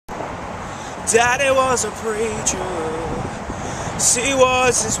Daddy was a preacher, she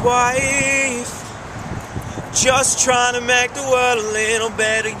was his wife. Just trying to make the world a little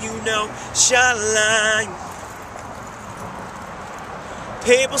better, you know, shine a light.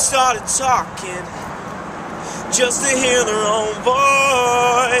 People started talking just to hear their own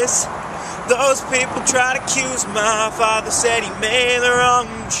voice. Those people tried to accuse my father, said he made the wrong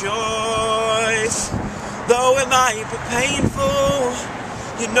choice. Though it might be painful,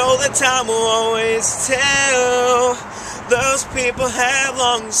 you know that time will always tell. Those people have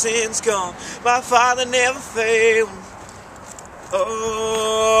long since gone, my father never failed.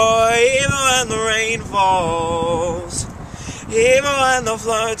 Oh, even when the rain falls, even when the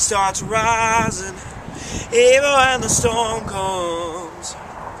flood starts rising, even when the storm comes,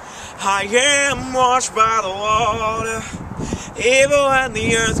 I am washed by the water. Even when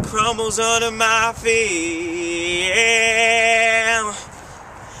the earth crumbles under my feet, yeah.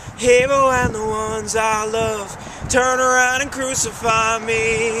 Even when the ones I love turn around and crucify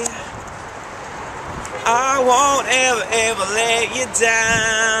me, I won't ever, ever let you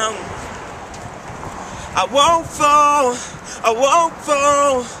down. I won't fall, I won't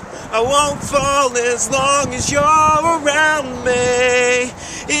fall, I won't fall as long as you're around me.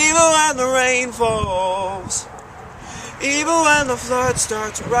 Even when the rain falls, even when the flood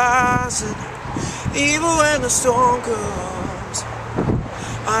starts rising, even when the storm comes,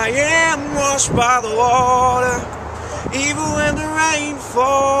 I am washed by the water. Even when the rain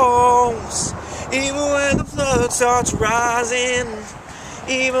falls, even when the flood starts rising,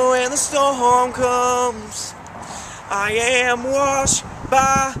 even when the storm comes, I am washed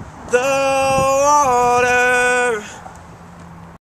by the water.